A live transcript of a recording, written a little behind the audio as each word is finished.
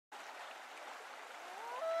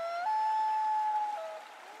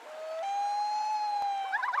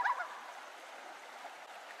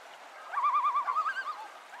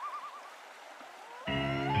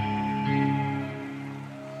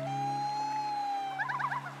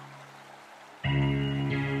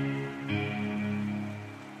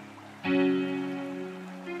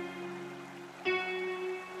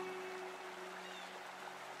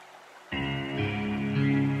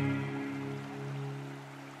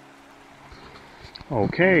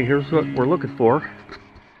Okay, here's what we're looking for.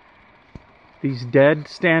 These dead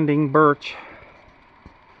standing birch,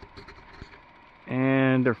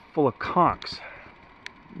 and they're full of conchs.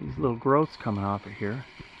 These little growths coming off of here.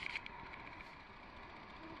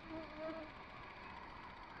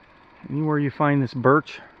 Anywhere you find this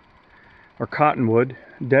birch or cottonwood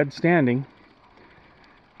dead standing,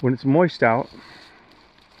 when it's moist out,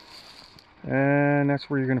 and that's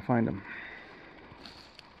where you're going to find them.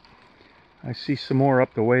 I see some more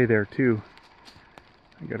up the way there too.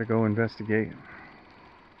 I gotta go investigate.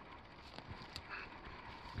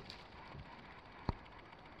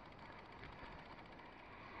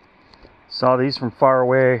 Saw these from far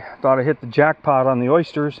away. Thought I hit the jackpot on the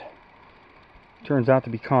oysters. Turns out to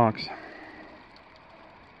be conchs.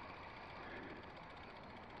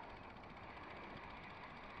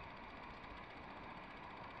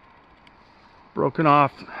 Broken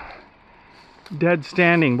off. Dead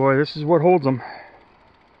standing. Boy, this is what holds them.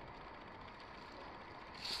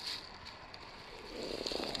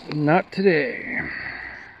 Not today.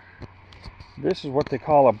 This is what they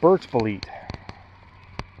call a Birch Bolete.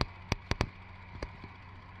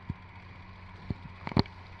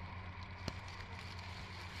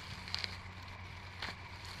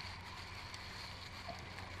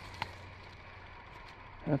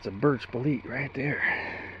 That's a Birch Bolete right there.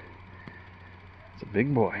 It's a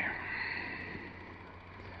big boy.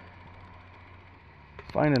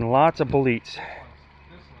 Finding lots of boletes.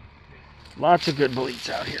 Lots of good boletes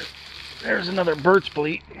out here. There's another Birch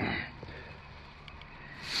Bolete.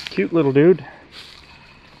 Cute little dude.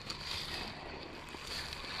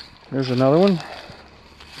 There's another one.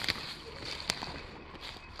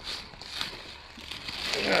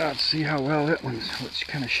 Let's see how well that one's, what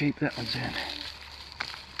kind of shape that one's in.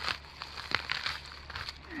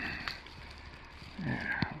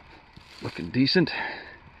 Yeah, looking decent.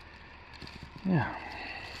 Yeah.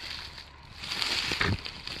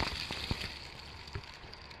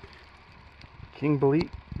 King Bolete,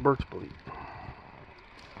 Birch Bolete.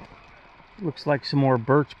 Looks like some more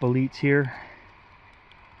Birch Boletes here.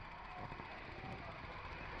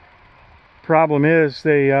 Problem is,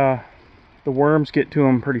 the worms get to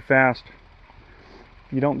them pretty fast.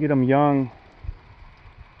 If you don't get them young,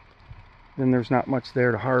 then there's not much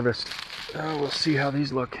there to harvest. We'll see how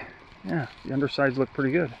these look. Yeah, the undersides look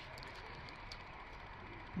pretty good.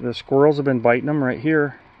 The squirrels have been biting them right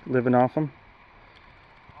here, living off them.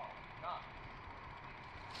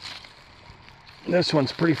 This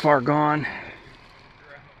one's pretty far gone.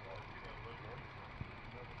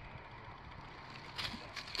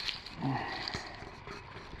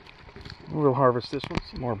 We'll harvest this one.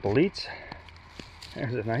 Some more boletes.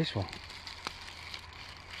 There's a nice one.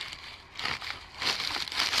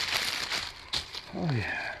 Oh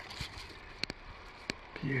yeah.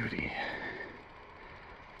 Beauty.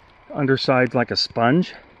 Underside's like a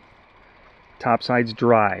sponge. Top side's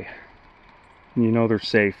dry. And you know they're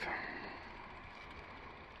safe.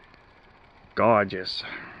 Gorgeous.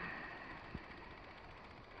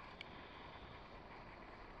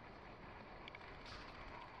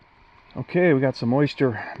 Okay, we got some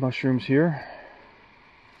oyster mushrooms here.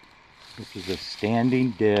 This is a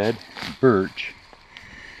standing dead birch.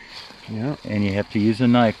 Yeah. And you have to use a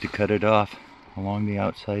knife to cut it off along the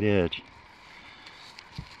outside edge.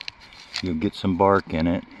 You'll get some bark in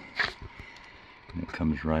it, and it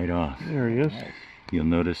comes right off. There he is. You'll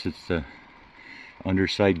notice it's the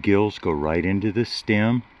underside gills go right into the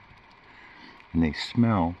stem, and they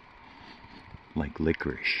smell like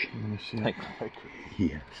licorice. Let me see. Like licorice.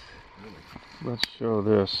 Yes. Let's show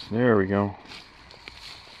this. There we go.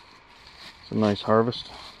 It's a nice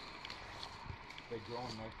harvest. They grow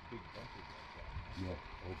in nice big bunches like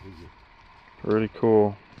that. Yes, Pretty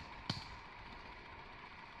cool.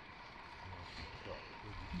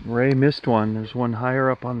 Ray missed one. There's one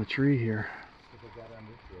higher up on the tree here.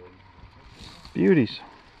 Beauties.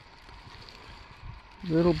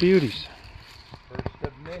 Little beauties. First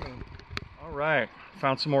of many. All right.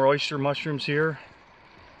 Found some more oyster mushrooms here.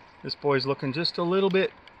 This boy's looking just a little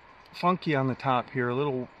bit funky on the top here, a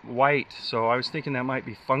little white. So I was thinking that might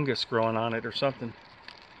be fungus growing on it or something.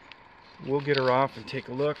 We'll get her off and take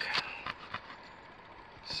a look.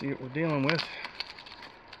 See what we're dealing with.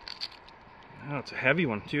 Oh, it's a heavy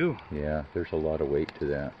one too. Yeah, there's a lot of weight to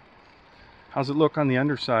that. How's it look on the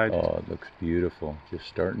underside? Oh, it looks beautiful. Just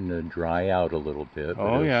starting to dry out a little bit,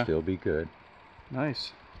 but it'll still be good.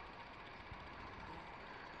 Nice.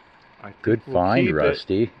 Good find,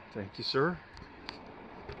 Rusty. Thank you, sir.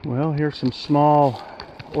 Well, here's some small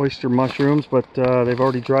oyster mushrooms, but they've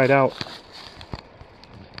already dried out.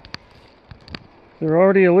 They're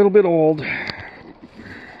already a little bit old.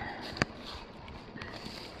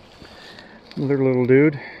 Another little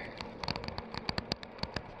dude.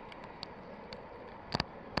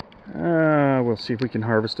 We'll see if we can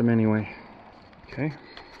harvest them anyway. Okay.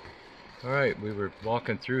 Alright, we were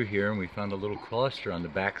walking through here and we found a little cluster on the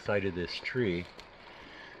back side of this tree.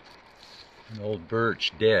 An old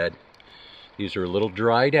birch dead. These are a little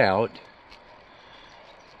dried out,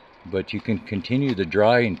 but you can continue the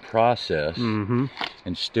drying process and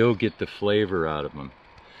still get the flavor out of them.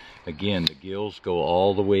 Again, the gills go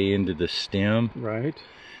all the way into the stem. Right.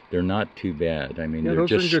 They're not too bad. I mean, Yeah, they're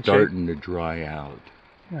just starting shape. to dry out.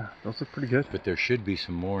 Yeah, those look pretty good. But there should be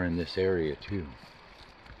some more in this area too.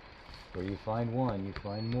 Where you find one, you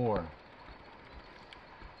find more.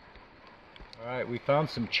 Alright, we found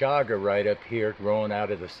some chaga right up here growing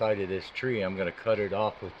out of the side of this tree. I'm going to cut it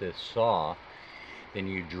off with this saw. Then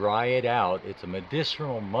you dry it out. It's a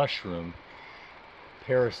medicinal mushroom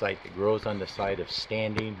parasite that grows on the side of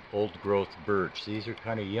standing old growth birch. These are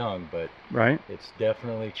kind of young, but it's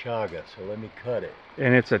definitely chaga. So let me cut it.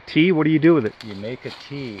 And it's a tea? What do you do with it? You make a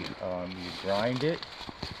tea. You grind it,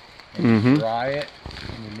 and you dry it,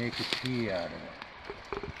 and you make a tea out of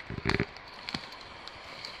it.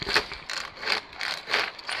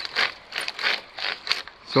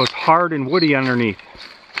 So it's hard and woody underneath.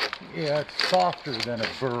 Yeah, it's softer than a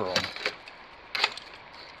burl.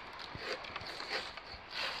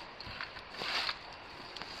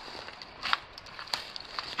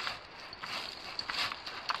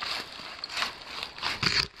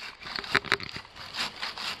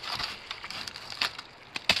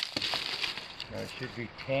 It should be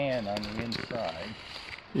tan on the inside.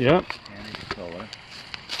 Yep. Tannish color.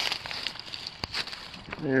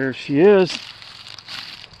 There she is. Is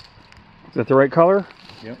that the right color?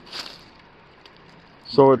 Yep.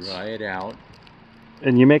 So it's dry it out.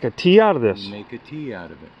 And you make a tea out of this. You make a tea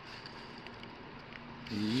out of it.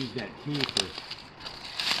 And you use that tea for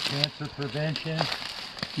cancer prevention.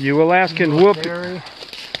 You Alaskan wood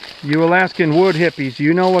hippies,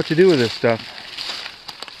 you know what to do with this stuff.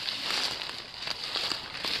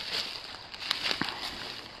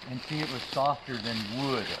 And see, it was softer than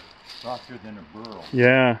wood, softer than a burl.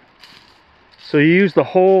 Yeah. So you use the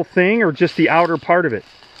whole thing or just the outer part of it?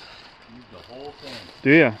 Use the whole thing.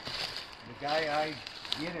 Do you? The guy I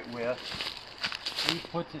get it with, he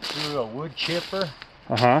puts it through a wood chipper.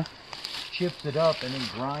 Chips it up and then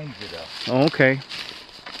grinds it up. Okay.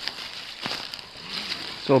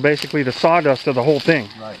 So basically the sawdust of the whole thing.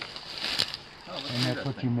 Right. And that's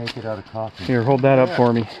what you make it out of coffee. Here, hold that up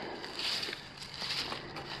for me.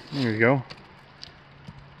 There you go.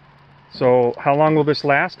 So how long will this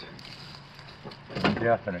last?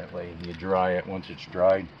 Definitely. You dry it once it's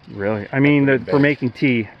dried. Really? I mean, for making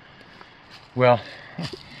tea. Well,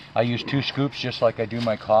 I use 2 scoops just like I do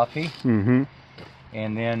my coffee. And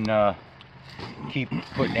then keep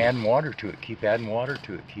adding water to it. Keep adding water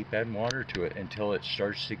to it. Keep adding water to it until it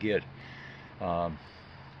starts to get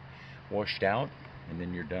washed out, and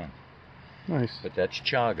then you're done. Nice. But that's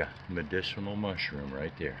chaga, medicinal mushroom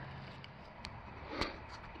right there.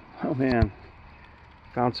 Oh man,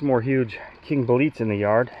 found some more huge King Boletes in the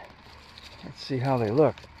yard. Let's see how they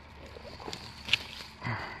look.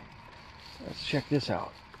 Let's check this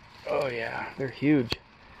out. Oh yeah, they're huge.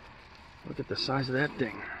 Look at the size of that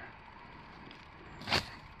thing.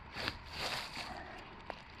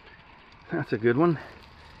 That's a good one.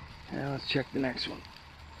 Now let's check the next one.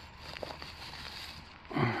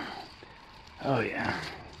 Oh yeah.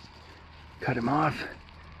 Cut him off.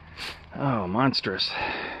 Oh, monstrous.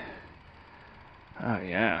 Oh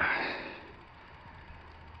yeah.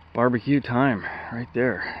 Barbecue time right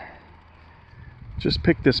there. Just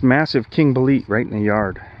picked this massive King Bolete right in the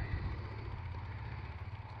yard.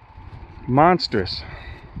 Monstrous.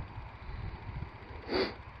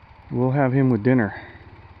 We'll have him with dinner.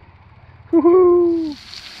 Woohoo!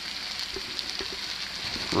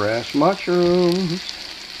 Fresh mushrooms.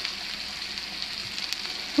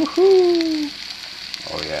 Woohoo!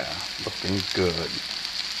 Oh yeah, looking good.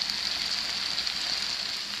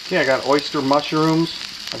 Okay, I got oyster mushrooms.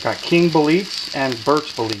 I got King Boletes and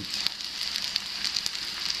Birch Boletes.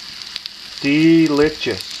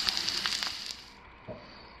 Delicious.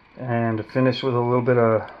 And to finish with a little bit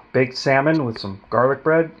of baked salmon with some garlic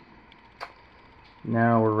bread.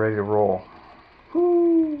 Now we're ready to roll.